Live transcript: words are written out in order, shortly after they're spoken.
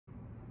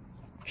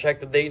Check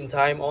the date and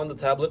time on the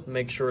tablet,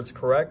 make sure it's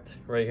correct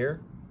right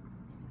here.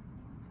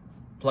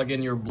 Plug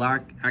in your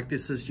black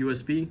ActiSys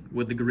USB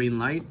with the green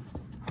light,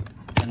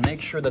 and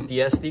make sure that the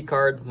SD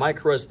card,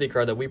 micro SD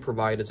card that we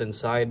provide is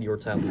inside your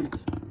tablet.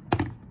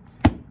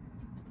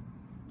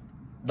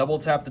 Double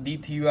tap the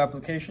DTU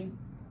application.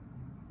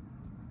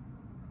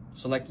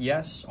 Select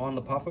yes on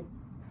the pop-up.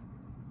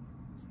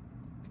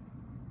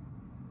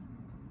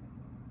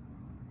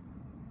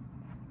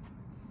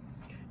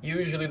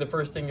 Usually the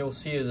first thing you'll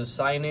see is a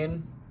sign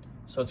in.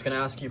 So it's going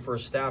to ask you for a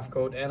staff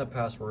code and a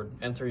password.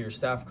 Enter your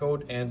staff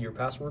code and your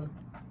password.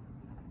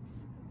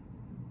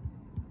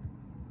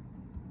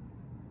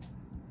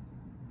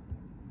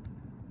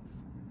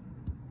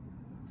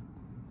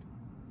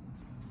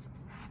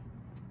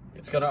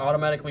 It's going to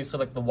automatically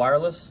select the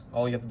wireless.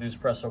 All you have to do is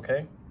press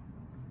OK.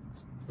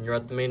 And you're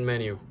at the main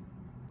menu.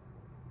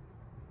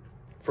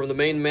 From the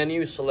main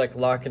menu, select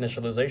lock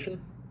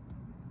initialization.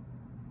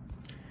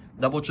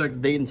 Double check the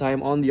date and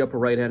time on the upper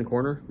right hand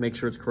corner. Make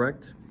sure it's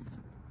correct.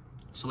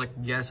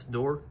 Select guest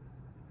door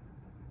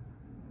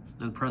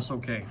and press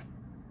OK.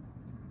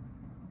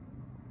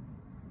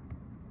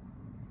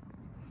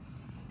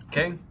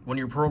 Okay, when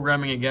you're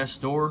programming a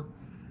guest door,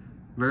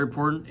 very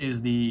important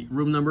is the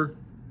room number,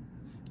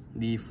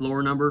 the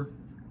floor number,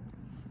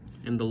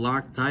 and the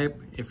lock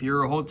type. If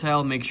you're a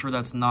hotel, make sure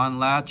that's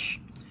non-latch.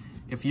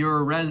 If you're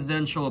a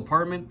residential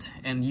apartment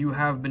and you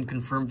have been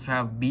confirmed to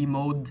have B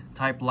mode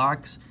type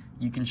locks,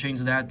 you can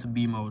change that to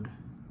B mode.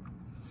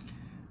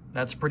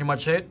 That's pretty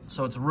much it.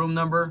 So it's room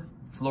number,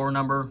 floor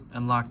number,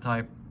 and lock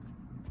type.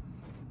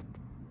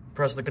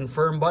 Press the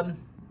confirm button.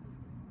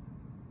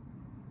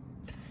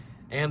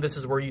 And this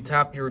is where you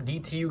tap your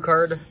DTU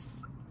card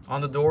on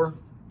the door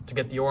to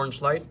get the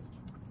orange light.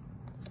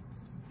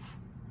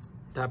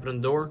 Tap it on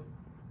the door.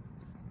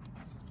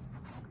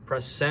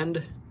 Press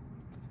send.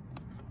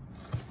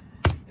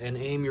 And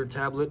aim your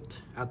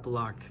tablet at the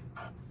lock.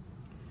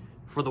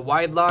 For the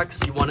wide locks,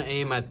 you want to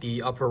aim at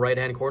the upper right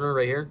hand corner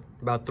right here,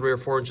 about 3 or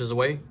 4 inches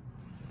away.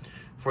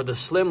 For the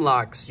slim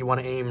locks, you want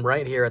to aim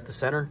right here at the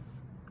center,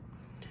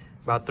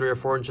 about 3 or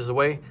 4 inches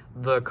away.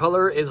 The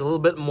color is a little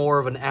bit more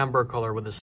of an amber color with the